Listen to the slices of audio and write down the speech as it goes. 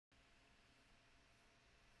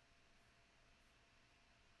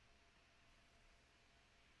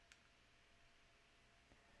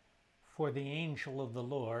For the angel of the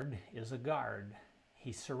Lord is a guard.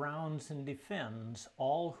 He surrounds and defends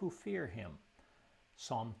all who fear him.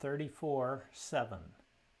 Psalm 34:7,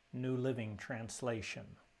 New Living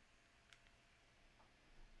Translation.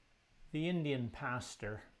 The Indian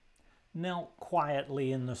pastor knelt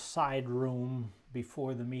quietly in the side room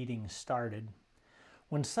before the meeting started,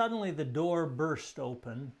 when suddenly the door burst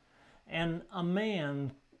open and a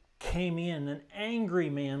man came in, an angry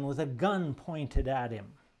man with a gun pointed at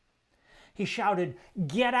him. He shouted,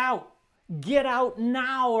 "Get out! Get out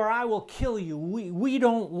now or I will kill you. We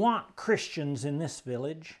don't want Christians in this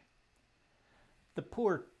village." The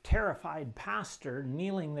poor terrified pastor,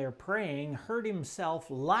 kneeling there praying, heard himself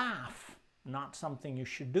laugh. Not something you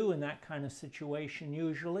should do in that kind of situation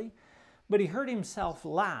usually, but he heard himself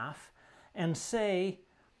laugh and say,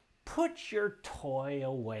 "Put your toy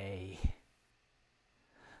away."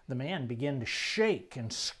 The man began to shake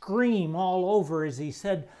and scream all over as he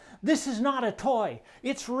said, "This is not a toy.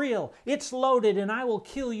 It's real. It's loaded, and I will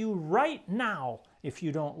kill you right now if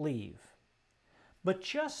you don't leave." But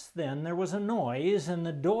just then there was a noise, and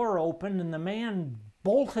the door opened, and the man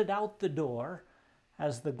bolted out the door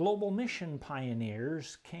as the Global Mission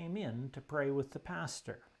pioneers came in to pray with the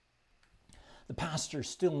pastor. The pastor's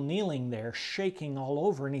still kneeling there, shaking all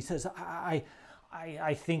over, and he says,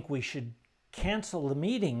 I think we should cancel the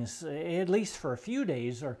meetings, at least for a few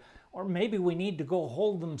days, or maybe we need to go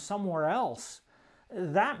hold them somewhere else.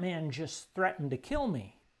 That man just threatened to kill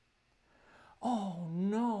me." "Oh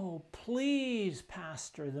no, please,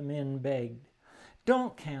 Pastor," the men begged.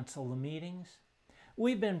 "Don't cancel the meetings.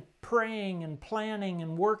 We've been praying and planning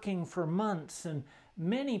and working for months, and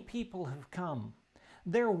many people have come.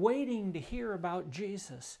 They're waiting to hear about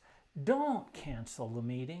Jesus. Don't cancel the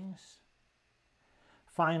meetings."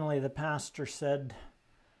 Finally, the pastor said,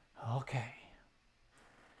 "Okay,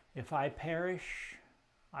 if I perish,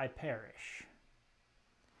 I perish."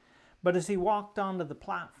 But as he walked onto the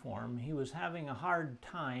platform, he was having a hard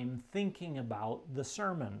time thinking about the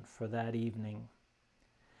sermon for that evening.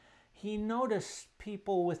 He noticed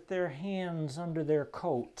people with their hands under their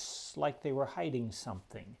coats like they were hiding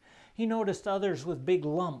something. He noticed others with big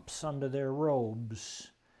lumps under their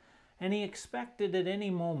robes. And he expected at any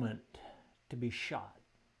moment to be shot.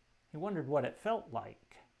 He wondered what it felt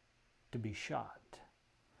like to be shot.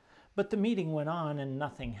 But the meeting went on and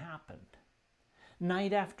nothing happened.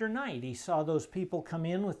 Night after night, he saw those people come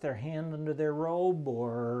in with their hand under their robe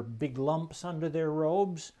or big lumps under their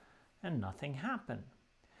robes, and nothing happened.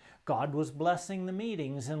 God was blessing the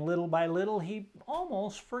meetings, and little by little, he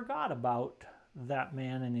almost forgot about that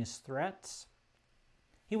man and his threats.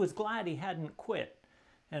 He was glad he hadn't quit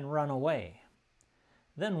and run away.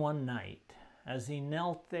 Then one night, as he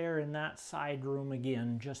knelt there in that side room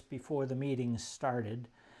again just before the meeting started,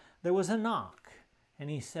 there was a knock,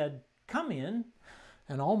 and he said, "Come in,"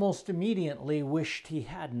 and almost immediately wished he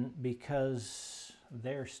hadn't, because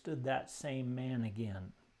there stood that same man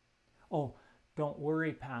again. "Oh, don't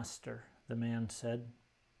worry, Pastor," the man said.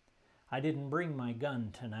 "I didn't bring my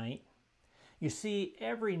gun tonight. You see,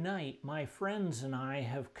 every night my friends and I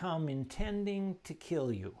have come intending to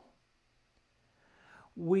kill you.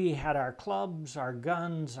 We had our clubs, our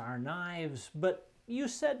guns, our knives, but you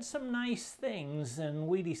said some nice things, and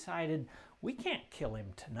we decided we can't kill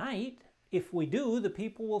him tonight. If we do, the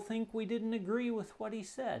people will think we didn't agree with what he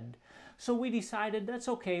said. So we decided that's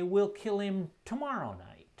okay, we'll kill him tomorrow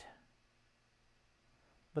night.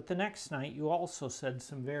 But the next night you also said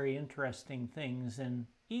some very interesting things, and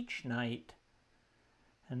each night,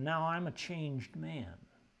 and now I'm a changed man,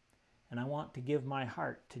 and I want to give my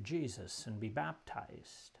heart to Jesus and be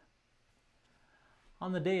baptized."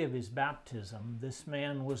 On the day of his baptism, this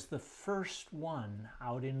man was the first one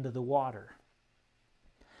out into the water.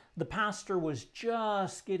 The pastor was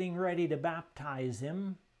just getting ready to baptize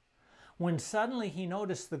him when suddenly he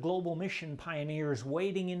noticed the Global Mission pioneers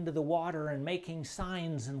wading into the water and making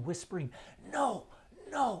signs and whispering, "No,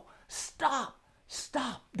 no, stop,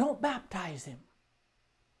 stop, don't baptize him."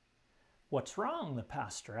 "What's wrong?" the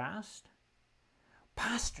pastor asked.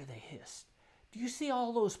 "Pastor," they hissed, "do you see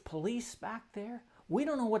all those police back there? We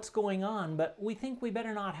don't know what's going on, but we think we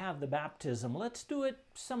better not have the baptism. Let's do it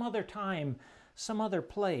some other time, some other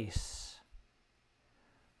place."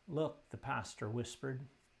 "Look," the pastor whispered,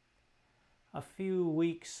 "a few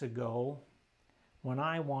weeks ago, when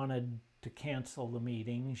I wanted to cancel the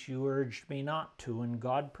meetings, you urged me not to, and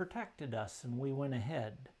God protected us, and we went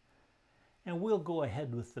ahead. And we'll go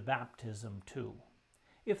ahead with the baptism too.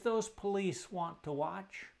 If those police want to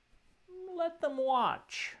watch, let them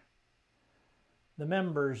watch." The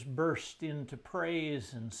members burst into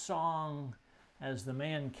praise and song as the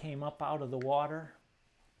man came up out of the water.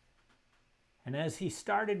 And as he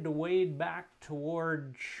started to wade back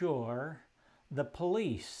toward shore, the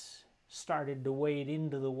police started to wade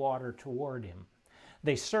into the water toward him.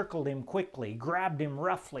 They circled him quickly, grabbed him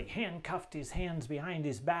roughly, handcuffed his hands behind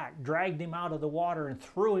his back, dragged him out of the water, and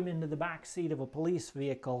threw him into the back seat of a police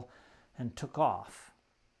vehicle and took off.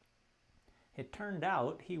 It turned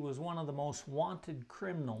out he was one of the most wanted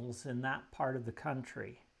criminals in that part of the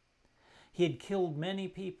country. He had killed many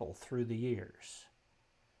people through the years.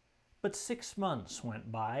 But 6 months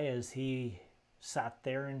went by as he sat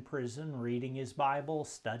there in prison, reading his Bible,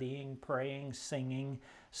 studying, praying, singing.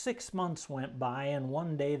 6 months went by, and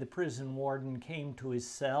one day the prison warden came to his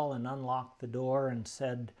cell and unlocked the door and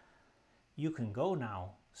said, "You can go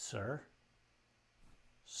now, sir."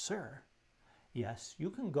 "Sir?" "Yes, you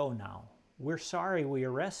can go now. We're sorry we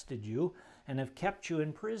arrested you and have kept you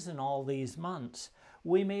in prison all these months.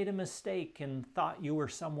 We made a mistake and thought you were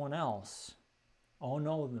someone else." "Oh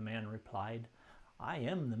no," the man replied. "I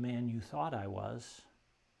am the man you thought I was."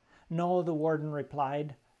 "No," the warden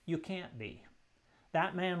replied, "you can't be.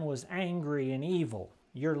 That man was angry and evil.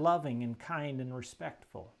 You're loving and kind and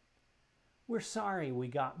respectful. We're sorry we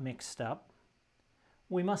got mixed up.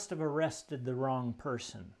 We must have arrested the wrong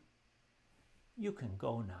person. You can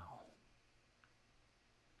go now."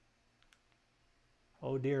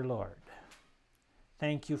 Oh, dear Lord,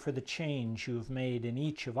 thank you for the change you've made in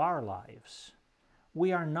each of our lives.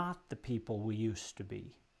 We are not the people we used to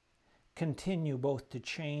be. Continue both to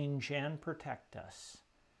change and protect us.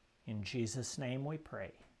 In Jesus' name we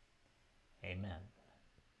pray. Amen.